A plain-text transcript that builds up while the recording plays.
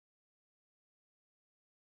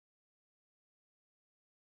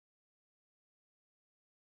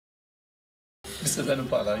Mr.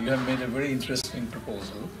 Dhanapala, you have made a very interesting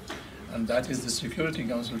proposal, and that is the Security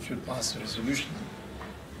Council should pass a resolution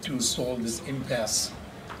to solve this impasse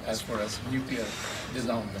as far as nuclear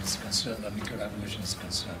disarmament is concerned or nuclear abolition is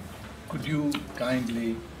concerned. Could you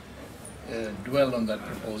kindly dwell on that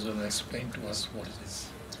proposal and explain to us what it is?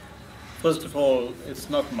 First of all, it's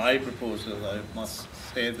not my proposal. I must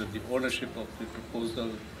say that the ownership of the proposal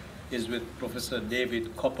is with Professor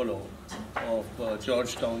David Coppola of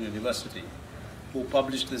Georgetown University, who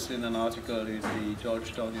published this in an article in the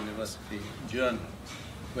Georgetown University Journal,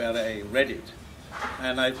 where I read it.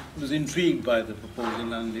 And I was intrigued by the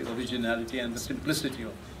proposal and the originality and the simplicity of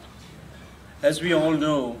it. As we all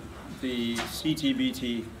know, the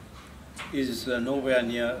CTBT is nowhere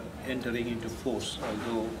near entering into force,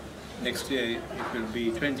 although next year it will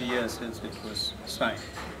be 20 years since it was signed.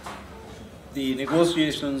 The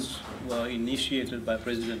negotiations were initiated by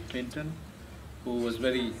President Clinton, who was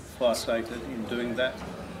very far-sighted in doing that,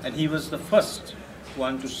 and he was the first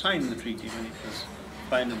one to sign the treaty when it was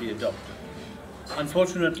finally adopted.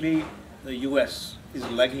 Unfortunately, the US is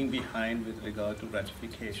lagging behind with regard to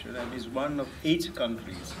ratification and is one of 8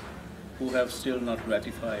 countries who have still not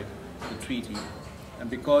ratified the treaty. And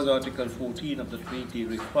because Article 14 of the treaty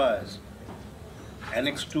requires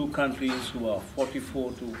Annex 2 countries who are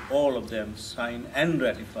 44 to all of them sign and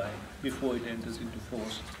ratify before it enters into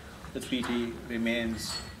force, the treaty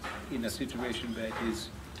remains in a situation where it is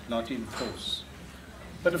not in force.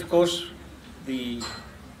 But of course, the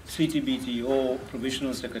CTBT or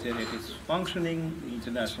Provisional Secretariat is functioning, the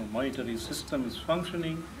International Monetary System is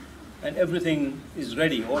functioning, and everything is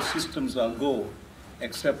ready. All systems are go,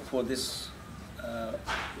 except for this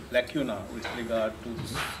lacuna with regard to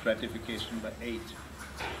this ratification by 8.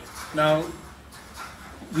 Now,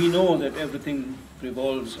 we know that everything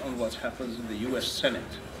revolves on what happens in the US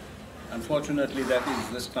Senate. Unfortunately, that is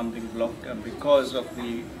the stumbling block, and because of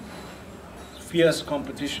the fierce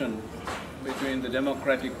competition between the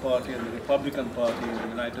Democratic Party and the Republican Party in the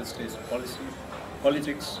United States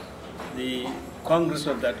politics, the Congress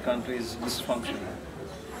of that country is dysfunctional.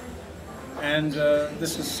 And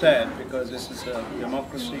this is sad because this is a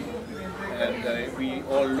democracy, and we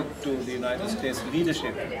all look to the United States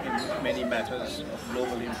leadership in many matters of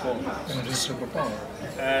global importance. And it is superpower.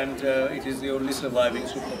 And it is the only surviving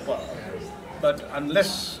superpower. But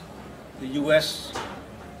unless the US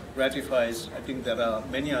ratifies, I think there are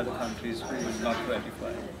many other countries who will not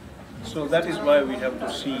ratify. So that is why we have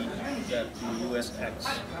to see that the US acts.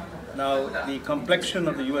 Now, the complexion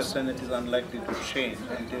of the US Senate is unlikely to change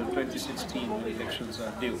until 2016 when elections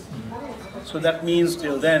are due. So that means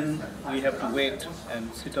till then, we have to wait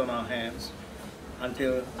and sit on our hands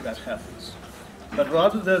until that happens. But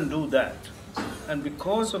rather than do that, and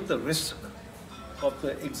because of the risk of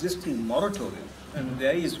the existing moratorium, and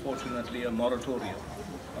there is fortunately a moratorium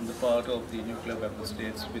on the part of the nuclear weapon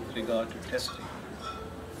states with regard to testing.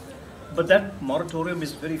 But that moratorium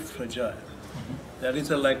is very fragile. There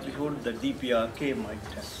is a likelihood that DPRK might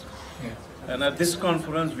test. Yeah. And at this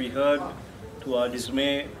conference, we heard, to our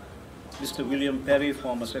dismay, Mr. William Perry,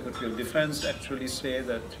 former Secretary of Defense, actually say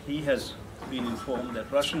that he has been informed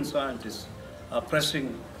that Russian scientists are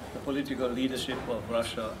pressing the political leadership of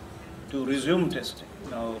Russia to resume testing.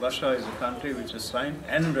 Now, Russia is a country which has signed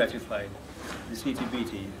and ratified the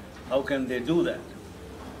CTBT. How can they do that?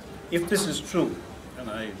 If this is true, and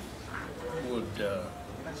I would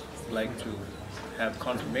like to have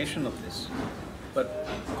confirmation of this, but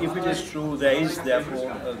if it is true, there is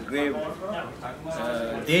therefore a grave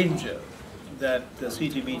danger that the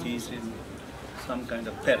CTBT is in some kind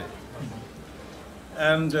of peril.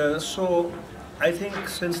 And so I think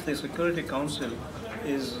since the Security Council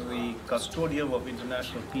is the custodian of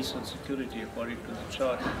international peace and security according to the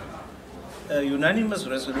Charter, a unanimous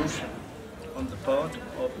resolution on the part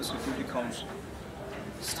of the Security Council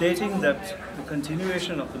stating that the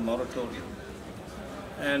continuation of the moratorium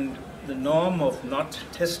and the norm of not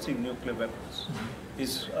testing nuclear weapons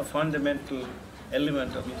is a fundamental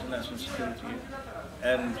element of international security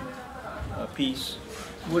and peace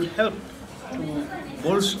would help to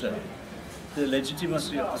bolster the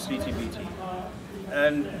legitimacy of the CTBT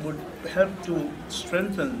and would help to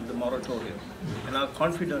strengthen the moratorium and our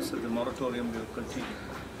confidence that the moratorium will continue.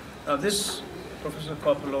 Now this Professor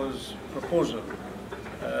Coppola's proposal,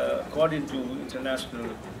 according to international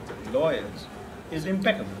lawyers, is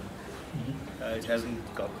impeccable. It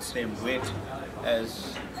hasn't got the same weight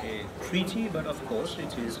as a treaty, but of course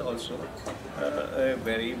it is also a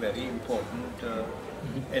very, very important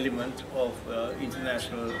element of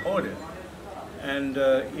international order. And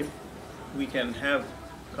if we can have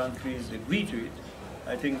countries agree to it,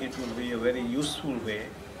 I think it will be a very useful way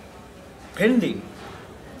pending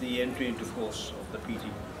the entry into force of the PT,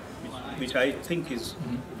 which I think is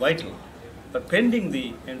vital. But pending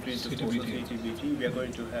the entry into force of CTBT, we are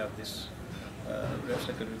going to have this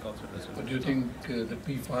Security Council resolution. But do you think the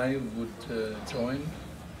P5 would join?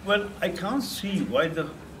 Well, I can't see why the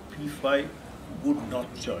P5 would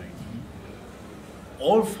not join.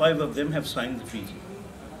 All 5 of them have signed the treaty.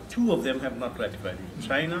 2 of them have not ratified it,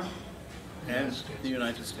 China and the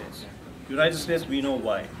United States. United States, we know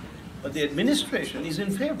why. But the administration is in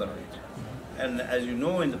favor of it. And as you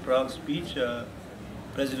know, in the Prague speech,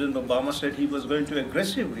 President Obama said he was going to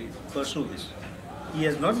aggressively pursue this. He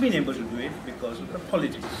has not been able to do it because of the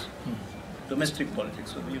politics, domestic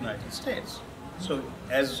politics of the United States. So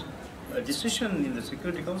as a decision in the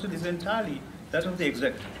Security Council is entirely that of the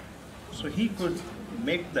executive. So he could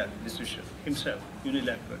make that decision himself,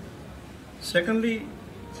 unilaterally. Secondly,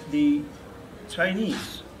 the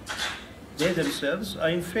Chinese, they themselves are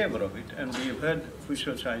in favor of it, and we have heard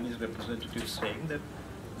official Chinese representatives saying that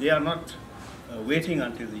they are not waiting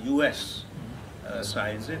until the US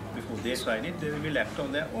signs it. Before they sign it, they will act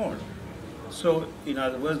on their own. So, in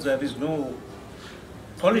other words, there is no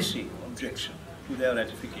policy objection to their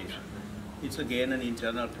ratification. It's again an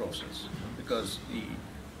internal process, because the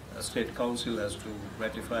State Council has to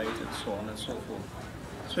ratify it and so on and so forth.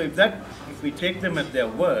 So if we take them at their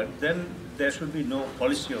word, then there should be no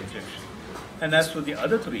policy objection. And as for the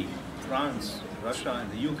other 3, France, Russia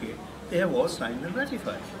and the UK, they have all signed and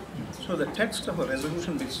ratified. So the text of a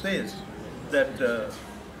resolution which says that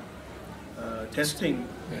testing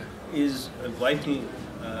is a vital,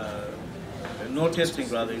 no testing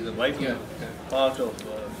rather, is a vital part of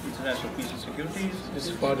international peace and security. This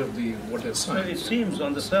is part of the what is signed. Well, it seems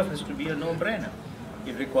on the surface to be a no-brainer.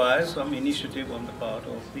 It requires some initiative on the part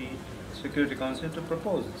of the Security Council to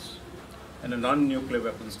propose this. And a non-nuclear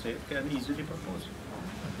weapon state can easily propose it.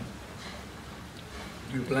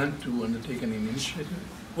 Do you plan to undertake an initiative?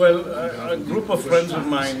 Well, a group of friends of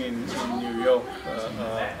mine in New York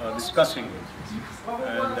are discussing it.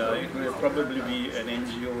 And it will probably be an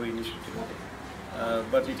NGO initiative.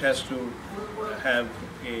 But it has to have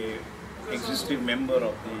an existing member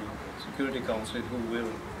of the Security Council who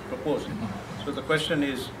will propose it. So the question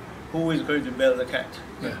is, who is going to bail the cat?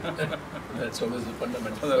 Yeah. That's always the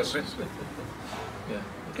fundamental question. Yeah.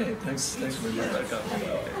 Okay, thanks very much. Welcome.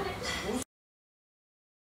 Okay.